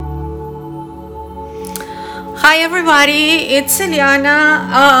Hi everybody, it's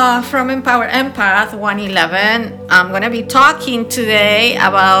Eliana from Empower Empath 111. I'm going to be talking today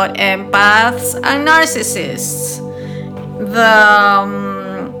about empaths and narcissists.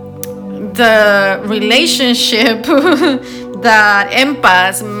 The relationship that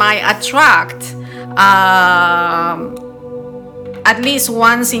empaths might attract at least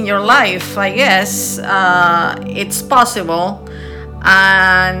once in your life, I guess. It's possible.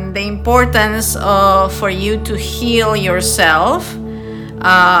 And the importance for you to heal yourself,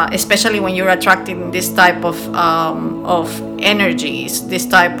 especially when you're attracting this type of energies, this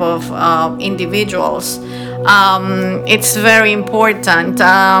type of individuals. It's very important, to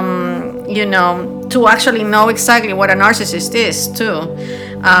actually know exactly what a narcissist is too.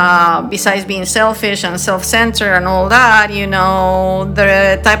 Besides being selfish and self-centered and all that,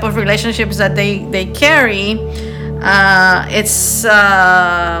 the type of relationships that they carry. It's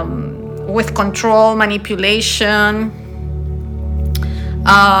with control, manipulation,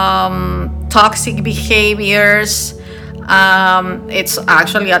 toxic behaviors. It's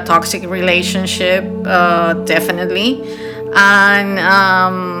actually a toxic relationship, definitely. And,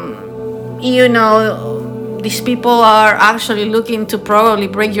 these people are actually looking to probably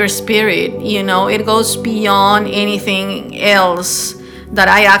break your spirit. It goes beyond anything else that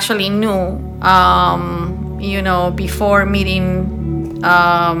I actually knew. Before meeting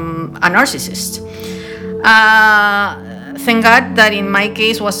a narcissist. Thank God that in my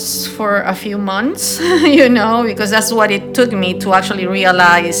case was for a few months, because that's what it took me to actually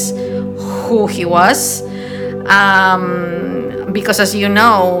realize who he was. Because as you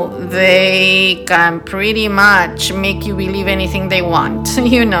know, they can pretty much make you believe anything they want,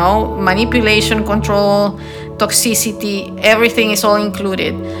 manipulation, control, toxicity, everything is all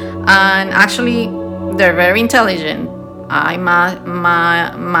included. And actually, they're very intelligent. I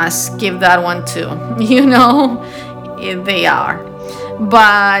must give that one too. They are.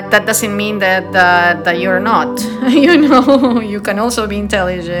 But that doesn't mean that you're not. You can also be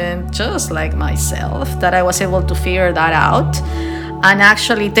intelligent, just like myself, that I was able to figure that out and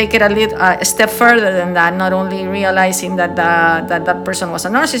actually take it a step further than that, not only realizing that that person was a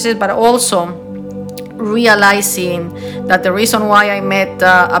narcissist, but also realizing that the reason why I met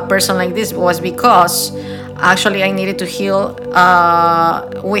a person like this was because actually I needed to heal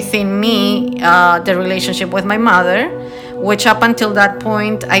within me the relationship with my mother, which up until that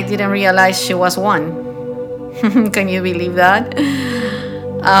point I didn't realize she was one. Can you believe that?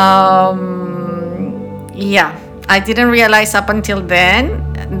 Yeah, I didn't realize up until then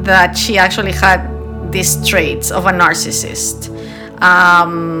that she actually had these traits of a narcissist.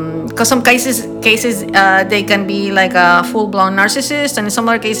 Because some cases they can be like a full-blown narcissist, and in some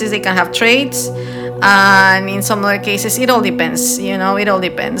other cases they can have traits, and in some other cases it all depends. It all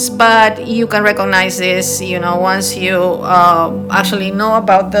depends. But you can recognize this, once you actually know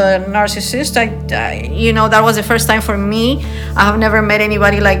about the narcissist. That was the first time for me. I have never met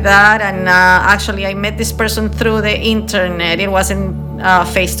anybody like that, and actually I met this person through the internet. It wasn't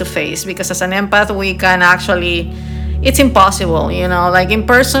face to face, because as an empath we can actually. It's impossible, like in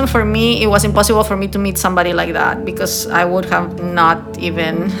person. For me, it was impossible for me to meet somebody like that, because I would have not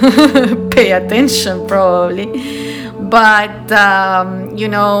even pay attention probably. But,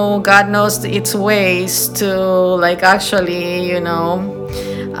 God knows its ways to like actually,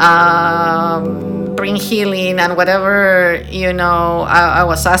 bring healing and whatever, I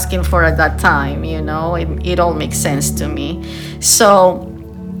was asking for at that time, it all makes sense to me. So,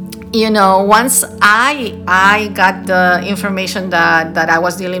 once I got the information that I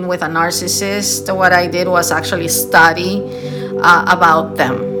was dealing with a narcissist, what I did was actually study about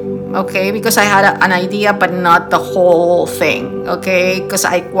them, okay? Because I had an idea, but not the whole thing, okay? Because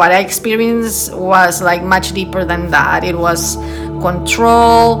what I experienced was like much deeper than that. It was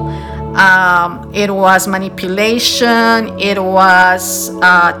control, it was manipulation, it was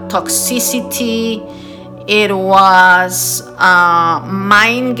toxicity, it was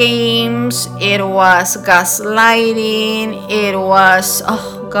mind games, it was gaslighting, it was,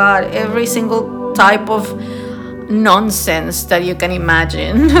 oh God, every single type of nonsense that you can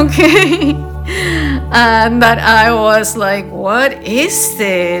imagine, okay? And that I was like, what is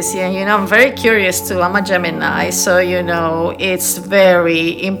this? I'm very curious too. I'm a Gemini, so it's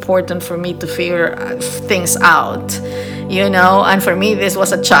very important for me to figure things out, and for me this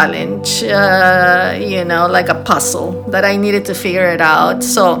was a challenge, like a puzzle that I needed to figure it out.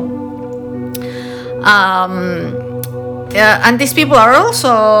 So and these people are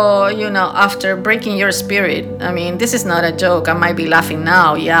also, after breaking your spirit. I mean, this is not a joke. I might be laughing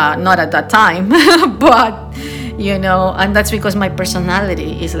now. Yeah, not at that time. But, and that's because my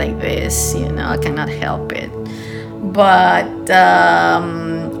personality is like this. I cannot help it. but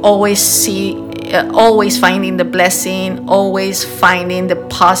always finding the blessing, always finding the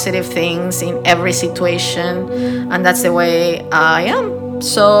positive things in every situation, and that's the way I am.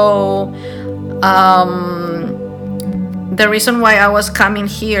 So the reason why I was coming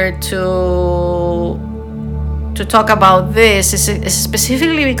here to talk about this is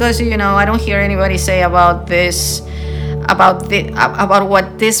specifically because I don't hear anybody say about this, about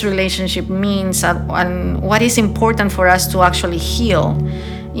what this relationship means, and what is important for us to actually heal.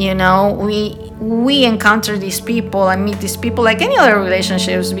 We encounter these people and meet these people like any other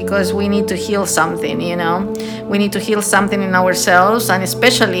relationships because we need to heal something. We need to heal something in ourselves, and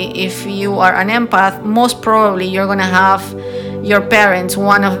especially if you are an empath, most probably you're going to have your parents,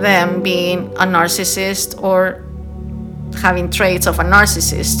 one of them being a narcissist or having traits of a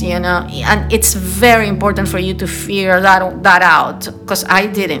narcissist, and it's very important for you to figure that out, because I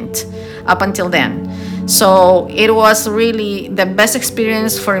didn't up until then. So it was really the best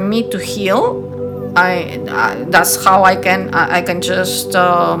experience for me to heal. That's how I can just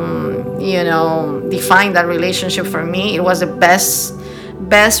define that relationship for me. It was the best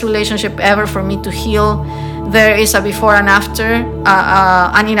relationship ever for me to heal. There is a before and after,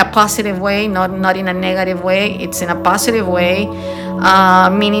 and in a positive way, not in a negative way. It's in a positive way,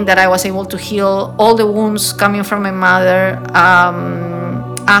 meaning that I was able to heal all the wounds coming from my mother,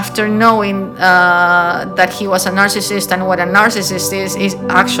 after knowing that he was a narcissist, and what a narcissist is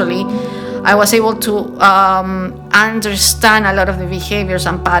actually, I was able to understand a lot of the behaviors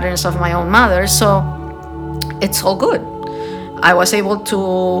and patterns of my own mother. So it's all good. I was able to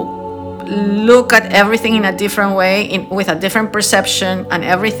look at everything in a different way, with a different perception and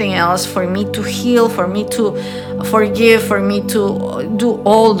everything else, for me to heal, for me to forgive, for me to do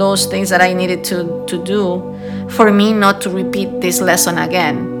all those things that I needed to do, for me not to repeat this lesson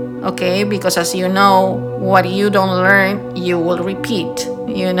again. Okay, because as you know, what you don't learn, you will repeat.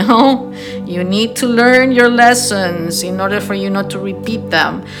 You need to learn your lessons in order for you not to repeat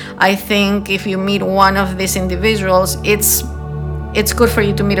them. I think if you meet one of these individuals, it's good for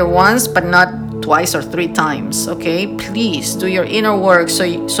you to meet her once, but not twice or 3 times. Okay, please do your inner work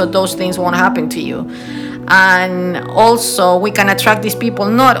so those things won't happen to you. And also, we can attract these people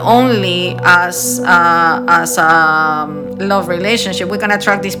not only as a love relationship. We can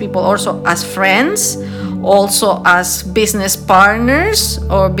attract these people also as friends, also as business partners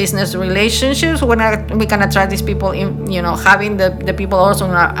or business relationships. We can attract these people in, having the people also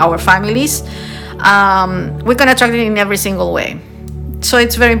in our families. We can attract it in every single way. So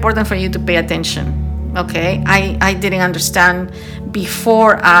it's very important for you to pay attention. Okay, I didn't understand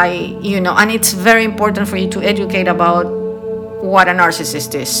before and it's very important for you to educate about what a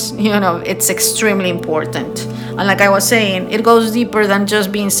narcissist is. It's extremely important. And like I was saying, it goes deeper than just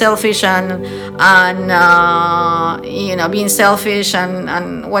being selfish and being selfish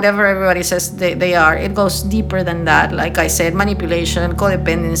and whatever everybody says they are. It goes deeper than that. Like I said, manipulation,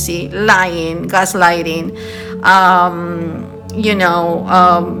 codependency, lying, gaslighting.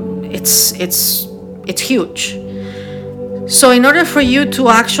 It's huge. So in order for you to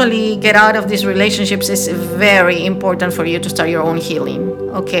actually get out of these relationships, it's very important for you to start your own healing.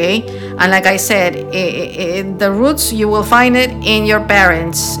 Okay, and like I said, the roots, you will find it in your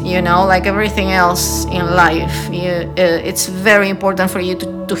parents. Like everything else in life, it's very important for you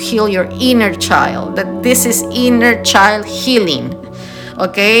to heal your inner child. That this is inner child healing.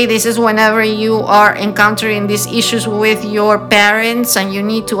 Okay, this is whenever you are encountering these issues with your parents, and you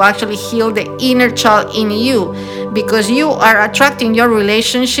need to actually heal the inner child in you, because you are attracting your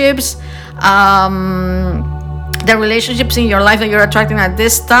relationships, the relationships in your life that you're attracting at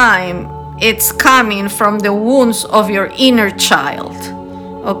this time. It's coming from the wounds of your inner child.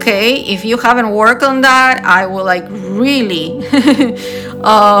 Okay, if you haven't worked on that, I will really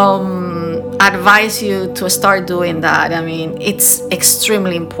advise you to start doing that. I mean, it's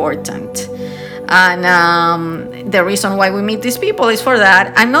extremely important. And the reason why we meet these people is for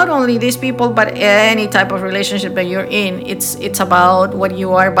that. And not only these people, but any type of relationship that you're in, it's about what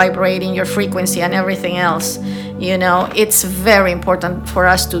you are vibrating, your frequency, and everything else. It's very important for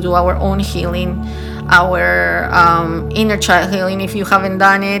us to do our own healing, our inner child healing. If you haven't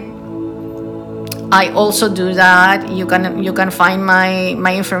done it, I also do that. You can find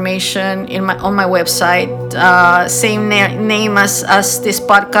my information on my website, same name as this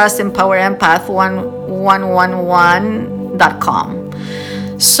podcast, EmpowerEmpath1111.com.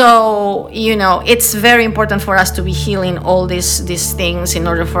 So it's very important for us to be healing all these things in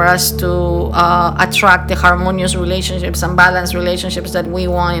order for us to attract the harmonious relationships and balanced relationships that we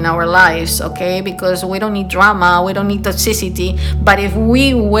want in our lives. Okay, because we don't need drama, we don't need toxicity. But if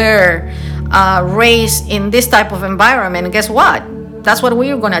we were raised in this type of environment, guess what? That's what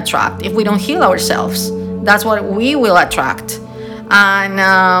we're going to attract. If we don't heal ourselves, that's what we will attract. And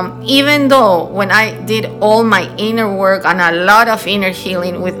even though when I did all my inner work and a lot of inner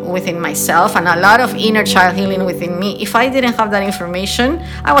healing within myself and a lot of inner child healing within me, if I didn't have that information,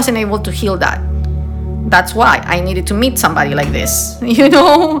 I wasn't able to heal that. That's why I needed to meet somebody like this.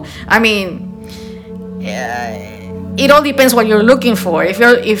 I mean, it all depends what you're looking for.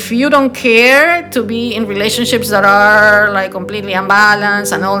 If you don't care to be in relationships that are like completely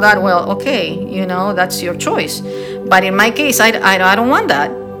unbalanced and all that, well, okay, that's your choice. But in my case, I don't want that.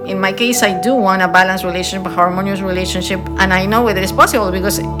 In my case, I do want a balanced relationship, a harmonious relationship, and I know it is possible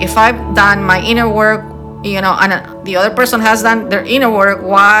because if I've done my inner work, and the other person has done their inner work,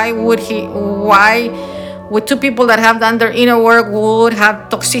 why would two people that have done their inner work would have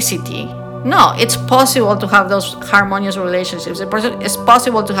toxicity? No, it's possible to have those harmonious relationships. It's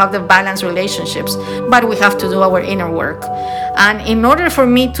possible to have the balanced relationships, but we have to do our inner work. And in order for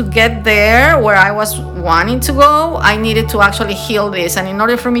me to get there where I was wanting to go, I needed to actually heal this. And in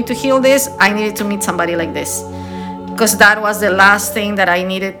order for me to heal this, I needed to meet somebody like this, because that was the last thing that I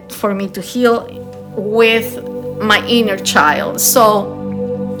needed for me to heal with my inner child. So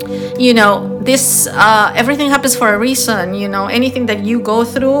this everything happens for a reason. Anything that you go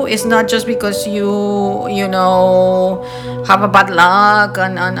through is not just because you have a bad luck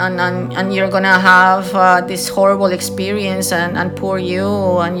and you're gonna have this horrible experience and poor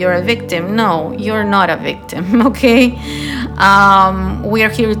you and you're a victim. No, you're not a victim. Okay, we are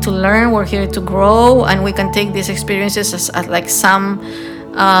here to learn, we're here to grow, and we can take these experiences as like some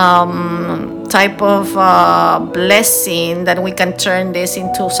type of blessing, that we can turn this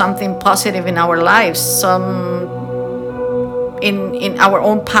into something positive in our lives, some in our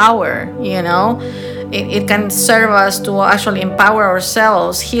own power. It can serve us to actually empower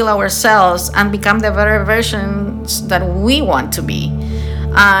ourselves, heal ourselves, and become the better versions that we want to be.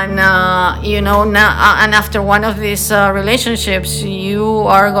 And now, and after one of these relationships, you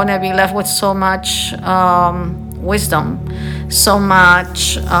are gonna be left with so much wisdom, so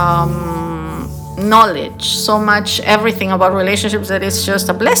much knowledge, so much everything about relationships, that is just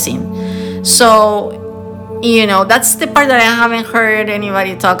a blessing. So that's the part that I haven't heard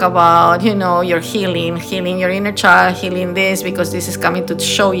anybody talk about. You're healing your inner child, healing this, because this is coming to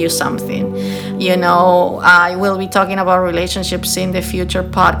show you something. I will be talking about relationships in the future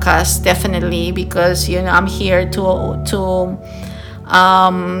podcast, definitely, because I'm here to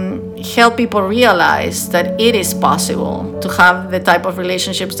help people realize that it is possible to have the type of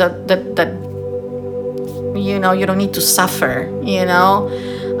relationships that you don't need to suffer.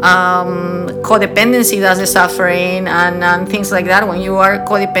 Codependency does the suffering and things like that. When you are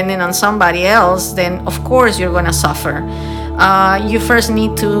codependent on somebody else, then of course you're gonna suffer. You first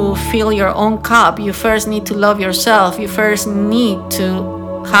need to fill your own cup. You first need to love yourself. You first need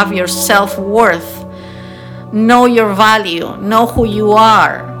to have your self-worth. Know your value, know who you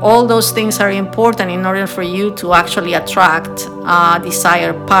are. All those things are important in order for you to actually attract a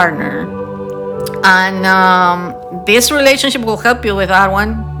desired partner. And this relationship will help you with that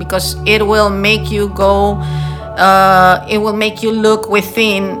one, because it will make you it will make you look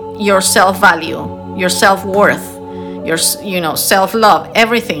within your self-value, your self-worth, your self-love,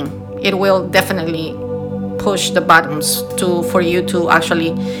 everything. It will definitely push the buttons for you to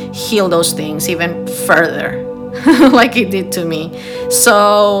actually heal those things even further, like it did to me.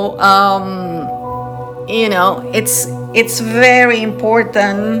 So it's very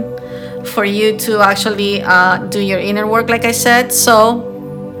important for you to actually do your inner work, like I said. So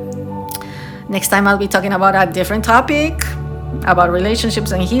next time I'll be talking about a different topic about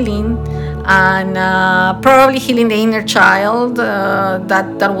relationships and healing, and probably healing the inner child.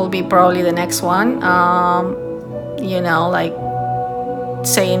 That will be probably the next one. Like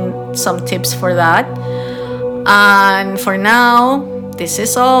saying some tips for that. And for now, this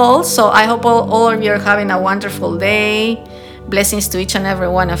is all. So I hope all of you are having a wonderful day. Blessings to each and every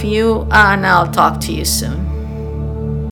one of you, and I'll talk to you soon.